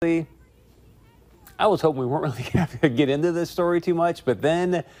honestly, I was hoping we weren't really going to get into this story too much, but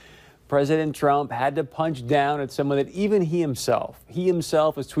then President Trump had to punch down at someone that even he himself has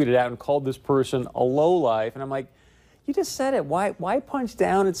tweeted out and called this person a lowlife. And I'm like, you just said it. Why punch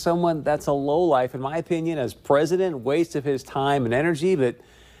down at someone that's a lowlife? In my opinion, as president, waste of his time and energy. But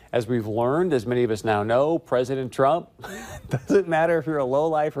as we've learned, as many of us now know, President Trump, doesn't matter if you're a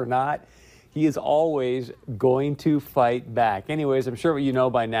lowlife or not, he is always going to fight back. Anyways, I'm sure what you know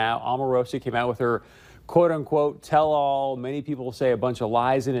by now, Omarosa came out with her quote-unquote tell-all, many people say a bunch of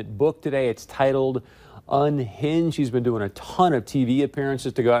lies in it, book today. It's titled Unhinged. She's been doing a ton of TV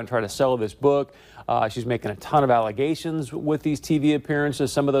appearances to go out and try to sell this book. She's making a ton of allegations with these TV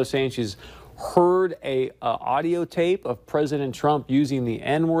appearances, some of those saying she's heard a audio tape of President Trump using the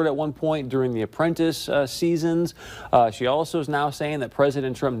N-word at one point during the Apprentice seasons. She also is now saying that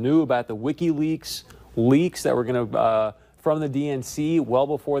President Trump knew about the WikiLeaks leaks that were going to from the DNC well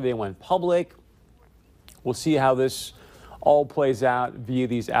before they went public. We'll see how this all plays out via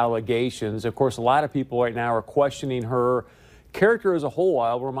these allegations. Of course, a lot of people right now are questioning her character as a whole.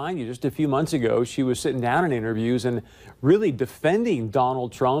 I'll remind you, just a few months ago, she was sitting down in interviews and really defending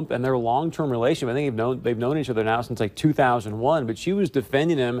Donald Trump and their long-term relationship. I think they've known each other now since like 2001, but she was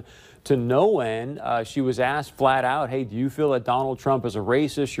defending him to no end. She was asked flat out, hey, do you feel that Donald Trump is a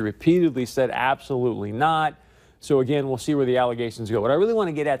racist? She repeatedly said absolutely not. So again, we'll see where the allegations go. What I really want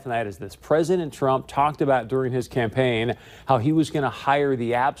to get at tonight is this. President Trump talked about during his campaign how he was going to hire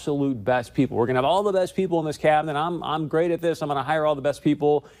the absolute best people. We're going to have all the best people in this cabinet. I'm great at this. I'm going to hire all the best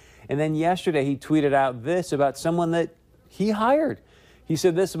people. And then yesterday he tweeted out this about someone that he hired. He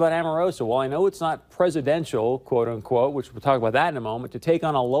said this about Omarosa. Well, I know it's not presidential, quote unquote, which we'll talk about that in a moment, to take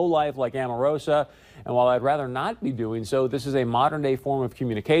on a lowlife like Omarosa. And while I'd rather not be doing so, this is a modern day form of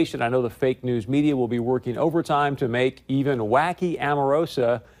communication. I know the fake news media will be working overtime to make even wacky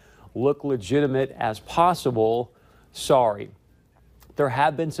Omarosa look legitimate as possible. Sorry. There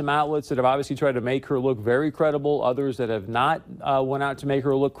have been some outlets that have obviously tried to make her look very credible, others that have not went out to make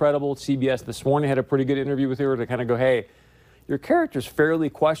her look credible. CBS this morning had a pretty good interview with her to kind of go, hey, your character's fairly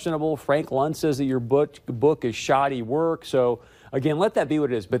questionable. Frank Luntz says that your book is shoddy work. So again, let that be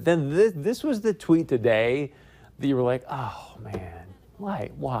what it is. But then this was the tweet today that you were like, oh man,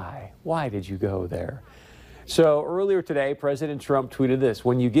 why did you go there? So earlier today, President Trump tweeted this: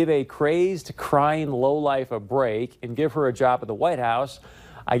 when you give a crazed, crying lowlife a break and give her a job at the White House,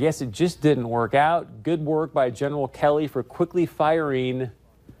 I guess it just didn't work out. Good work by General Kelly for quickly firing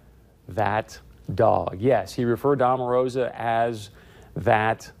that dog. Yes, he referred to Omarosa as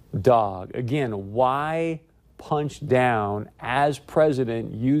that dog. Again, why punch down as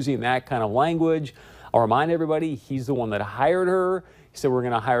president using that kind of language? I'll remind everybody, he's the one that hired her. He said we're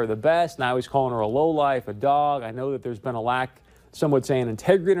going to hire the best. Now he's calling her a lowlife, a dog. I know that there's been a lack, some would say, an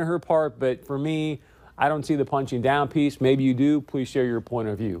integrity on her part, but for me, I don't see the punching down piece. Maybe you do. Please share your point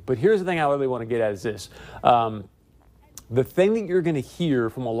of view. But here's the thing I really want to get at is this. The thing that you're going to hear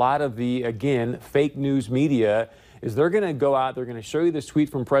from a lot of the, again, fake news media is they're going to go out, they're going to show you this tweet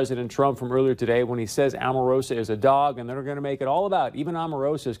from President Trump from earlier today when he says Omarosa is a dog, and they're going to make it all about, even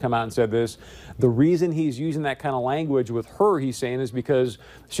Omarosa has come out and said this, the reason he's using that kind of language with her, he's saying, is because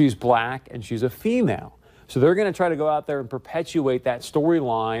she's black and she's a female. So they're going to try to go out there and perpetuate that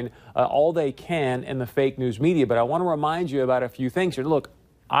storyline all they can in the fake news media. But I want to remind you about a few things here. Look,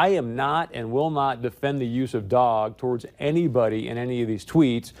 I am not and will not defend the use of dog towards anybody in any of these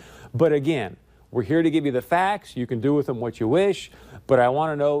tweets. But again, we're here to give you the facts. You can do with them what you wish. But I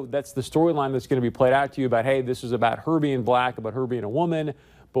want to know that's the storyline that's going to be played out to you about, hey, this is about her being black, about her being a woman.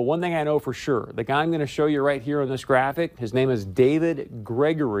 But one thing I know for sure, the guy I'm going to show you right here on this graphic, his name is David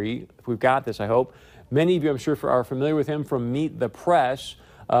Gregory. If we've got this, I hope. Many of you, I'm sure, are familiar with him from Meet the Press.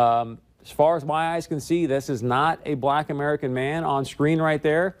 As far as my eyes can see, this is not a black American man on screen right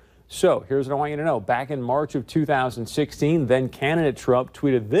there. So here's what I want you to know. Back in March of 2016, then candidate Trump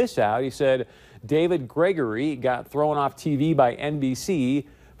tweeted this out. He said, David Gregory got thrown off TV by NBC,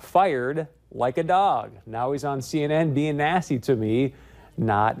 fired like a dog. Now he's on CNN being nasty to me.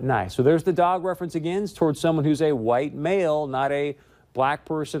 Not nice. So there's the dog reference again. It's towards someone who's a white male, not a black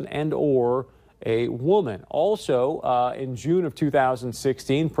person and or a woman. Also, in June of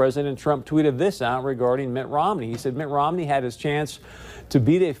 2016, President Trump tweeted this out regarding Mitt Romney. He said Mitt Romney had his chance to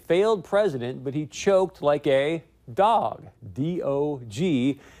beat a failed president, but he choked like a dog,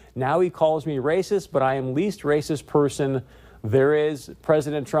 D-O-G. Now he calls me racist, but I am least racist person there is.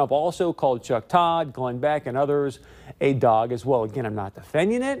 President Trump also called Chuck Todd, Glenn Beck, and others a dog as well. Again, I'm not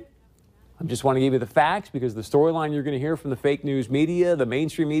defending it. I just want to give you the facts because the storyline you're going to hear from the fake news media, the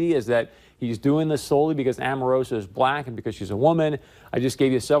mainstream media, is that He's doing this solely because Omarosa is black and because she's a woman. I just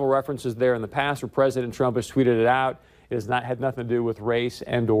gave you several references there in the past where President Trump has tweeted it out. It has not had nothing to do with race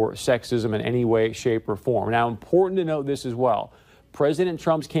and or sexism in any way, shape, or form. Now, important to note this as well. President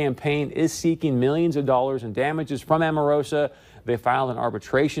Trump's campaign is seeking millions of dollars in damages from Omarosa. They filed an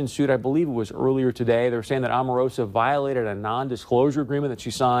arbitration suit, I believe it was earlier today. They're saying that Omarosa violated a non-disclosure agreement that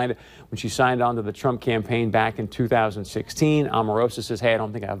she signed when she signed on to the Trump campaign back in 2016. Omarosa says, hey, I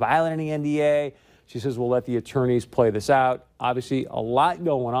don't think I violated any NDA. She says, we'll let the attorneys play this out. Obviously, a lot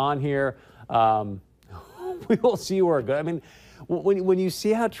going on here. We will see where it goes. I mean, when you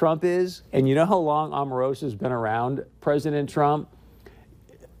see how Trump is, and you know how long Omarosa has been around President Trump,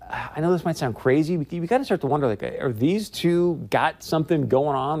 I know this might sound crazy, but you got to start to wonder, like, are these two got something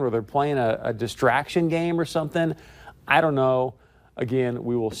going on where they're playing a distraction game or something? I don't know. Again,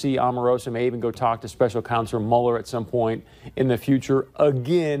 we will see. Omarosa may even go talk to Special Counsel Mueller at some point in the future,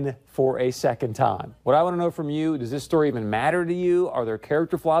 again, for a second time. What I want to know from you, does this story even matter to you? Are there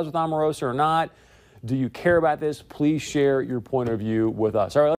character flaws with Omarosa or not? Do you care about this? Please share your point of view with us. All right.